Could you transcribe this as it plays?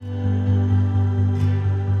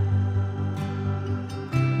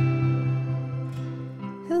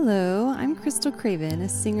Crystal Craven, a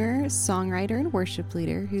singer, songwriter, and worship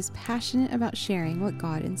leader who's passionate about sharing what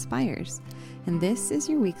God inspires. And this is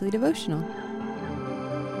your weekly devotional.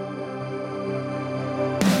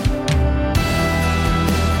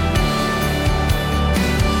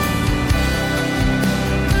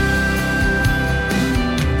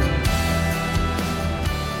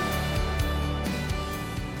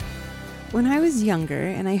 When I was younger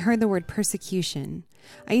and I heard the word persecution,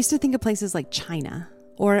 I used to think of places like China,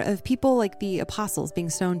 or of people like the apostles being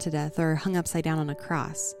stoned to death or hung upside down on a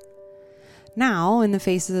cross. Now, in the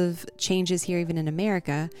face of changes here, even in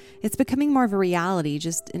America, it's becoming more of a reality,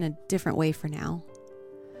 just in a different way for now.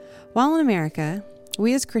 While in America,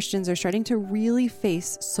 we as Christians are starting to really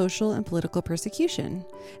face social and political persecution.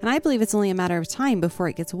 And I believe it's only a matter of time before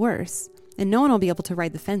it gets worse, and no one will be able to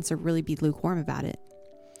ride the fence or really be lukewarm about it.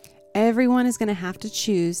 Everyone is going to have to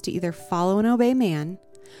choose to either follow and obey man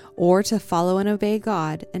or to follow and obey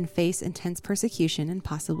God and face intense persecution and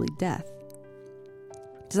possibly death.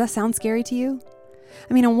 Does that sound scary to you?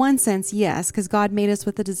 I mean, in one sense, yes, because God made us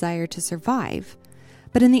with a desire to survive.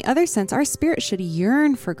 But in the other sense, our spirit should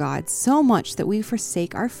yearn for God so much that we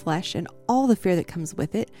forsake our flesh and all the fear that comes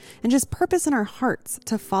with it and just purpose in our hearts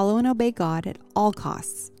to follow and obey God at all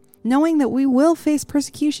costs, knowing that we will face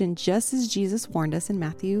persecution just as Jesus warned us in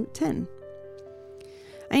Matthew 10.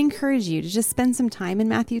 I encourage you to just spend some time in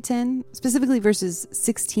Matthew 10, specifically verses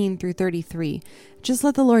 16 through 33. Just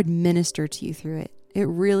let the Lord minister to you through it. It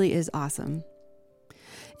really is awesome.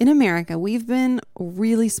 In America, we've been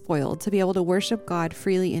really spoiled to be able to worship God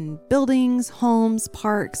freely in buildings, homes,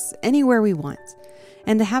 parks, anywhere we want,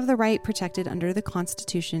 and to have the right protected under the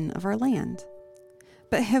Constitution of our land.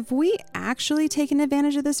 But have we actually taken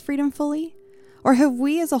advantage of this freedom fully? Or have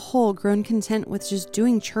we as a whole grown content with just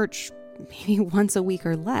doing church maybe once a week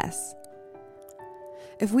or less?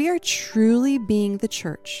 If we are truly being the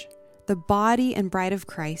church, the body and bride of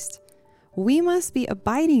Christ, we must be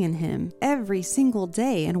abiding in Him every single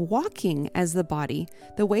day and walking as the body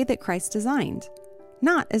the way that Christ designed,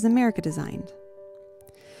 not as America designed.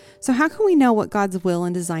 So how can we know what God's will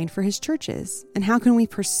and design for His church is? And how can we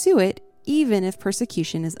pursue it even if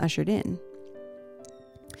persecution is ushered in?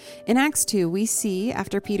 In Acts 2, we see,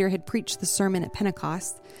 after Peter had preached the sermon at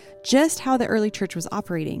Pentecost, just how the early church was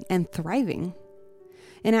operating and thriving.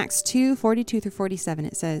 In Acts 2, 42 through 47,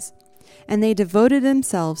 it says, "And they devoted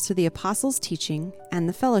themselves to the apostles' teaching and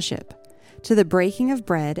the fellowship, to the breaking of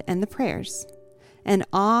bread and the prayers. And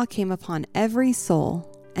awe came upon every soul,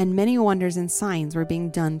 and many wonders and signs were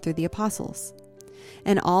being done through the apostles.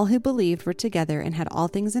 And all who believed were together and had all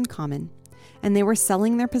things in common. And they were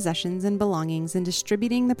selling their possessions and belongings and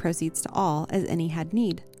distributing the proceeds to all as any had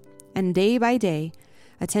need. And day by day,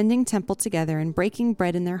 attending temple together and breaking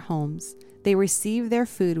bread in their homes, they received their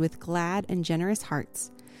food with glad and generous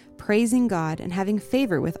hearts, praising God and having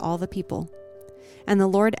favor with all the people. And the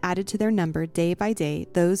Lord added to their number day by day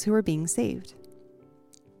those who were being saved."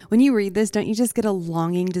 When you read this, don't you just get a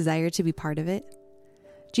longing desire to be part of it?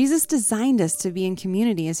 Jesus designed us to be in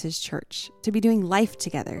community as His church, to be doing life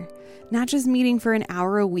together, not just meeting for an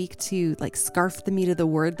hour a week to scarf the meat of the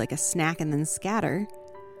word like a snack and then scatter.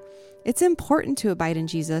 It's important to abide in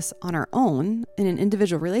Jesus on our own in an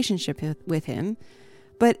individual relationship with Him,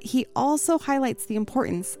 but He also highlights the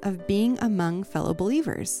importance of being among fellow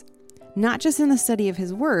believers, not just in the study of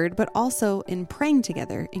His word, but also in praying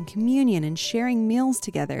together, in communion, and sharing meals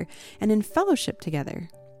together, and in fellowship together.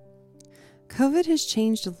 COVID has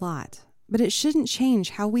changed a lot, but it shouldn't change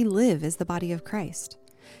how we live as the body of Christ.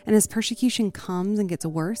 And as persecution comes and gets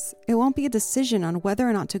worse, it won't be a decision on whether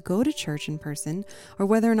or not to go to church in person, or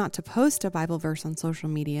whether or not to post a Bible verse on social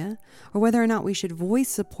media, or whether or not we should voice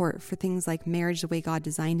support for things like marriage the way God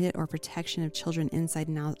designed it, or protection of children inside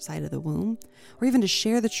and outside of the womb, or even to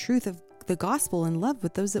share the truth of the gospel in love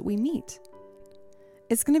with those that we meet.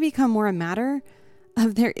 It's going to become more a matter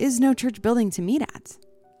of there is no church building to meet at,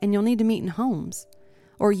 and you'll need to meet in homes.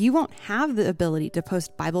 Or you won't have the ability to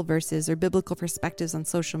post Bible verses or biblical perspectives on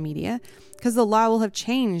social media because the law will have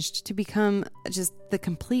changed to become just the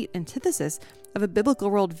complete antithesis of a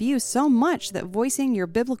biblical worldview, so much that voicing your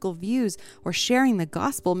biblical views or sharing the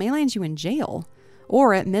gospel may land you in jail,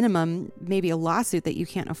 or at minimum, maybe a lawsuit that you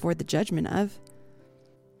can't afford the judgment of.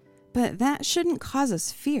 But that shouldn't cause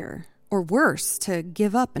us fear, or worse, to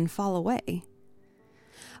give up and fall away.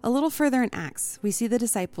 A little further in Acts, we see the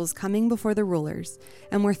disciples coming before the rulers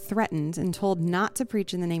and were threatened and told not to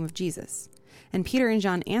preach in the name of Jesus. And Peter and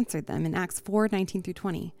John answered them in Acts 4:19 through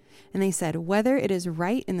 20. And they said, "Whether it is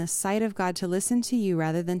right in the sight of God to listen to you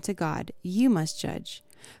rather than to God, you must judge.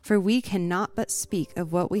 For we cannot but speak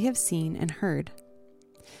of what we have seen and heard."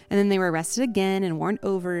 And then they were arrested again and warned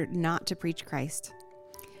over not to preach Christ.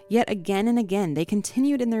 Yet again and again, they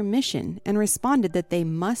continued in their mission and responded that they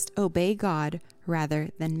must obey God rather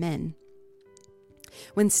than men.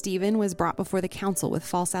 When Stephen was brought before the council with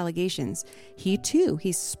false allegations, he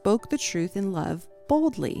spoke the truth in love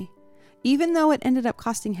boldly, even though it ended up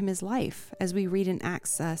costing him his life, as we read in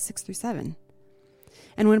Acts 6-7.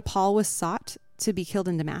 And when Paul was sought to be killed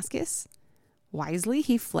in Damascus, wisely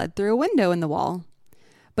he fled through a window in the wall,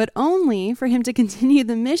 but only for him to continue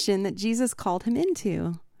the mission that Jesus called him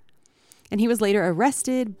into. And he was later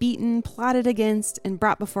arrested, beaten, plotted against, and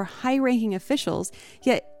brought before high-ranking officials,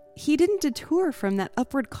 yet he didn't detour from that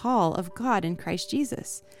upward call of God in Christ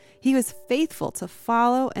Jesus. He was faithful to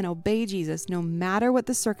follow and obey Jesus no matter what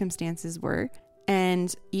the circumstances were,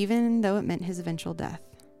 and even though it meant his eventual death.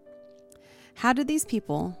 How did these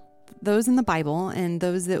people, those in the Bible and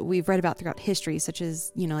those that we've read about throughout history, such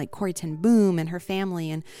as, like Corrie ten Boom and her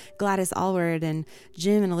family and Gladys Aylward and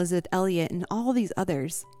Jim and Elizabeth Elliot and all these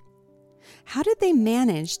others, how did they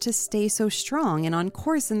manage to stay so strong and on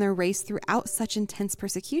course in their race throughout such intense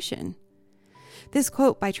persecution? This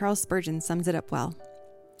quote by Charles Spurgeon sums it up well.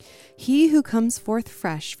 "He who comes forth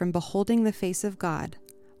fresh from beholding the face of God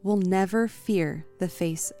will never fear the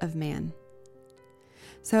face of man."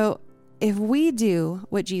 So if we do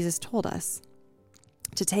what Jesus told us,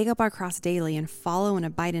 to take up our cross daily and follow and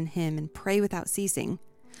abide in him and pray without ceasing,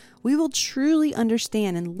 we will truly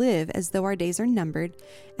understand and live as though our days are numbered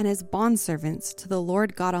and as bondservants to the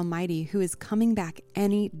Lord God Almighty, who is coming back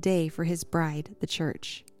any day for his bride, the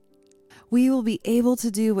church. We will be able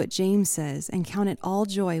to do what James says and count it all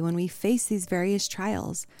joy when we face these various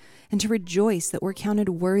trials, and to rejoice that we're counted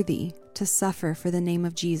worthy to suffer for the name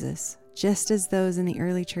of Jesus, just as those in the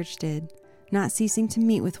early church did, not ceasing to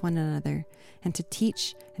meet with one another and to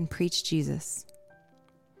teach and preach Jesus.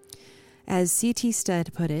 As C.T.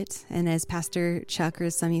 Studd put it, and as Pastor Chuck, or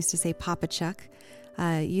as some used to say Papa Chuck,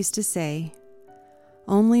 used to say,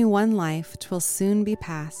 "Only one life 'twill soon be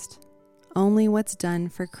past. Only what's done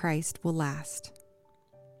for Christ will last."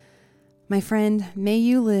 My friend, may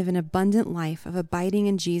you live an abundant life of abiding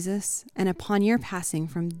in Jesus, and upon your passing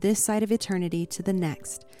from this side of eternity to the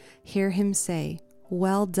next, hear him say,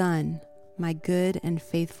 "Well done, my good and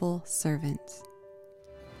faithful servant."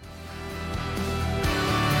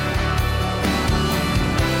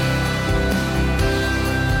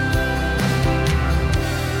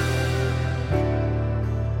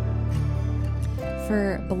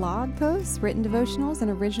 For blog posts, written devotionals, and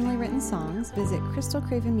originally written songs, visit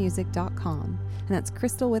crystalcravenmusic.com, and that's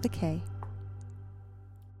Crystal with a K.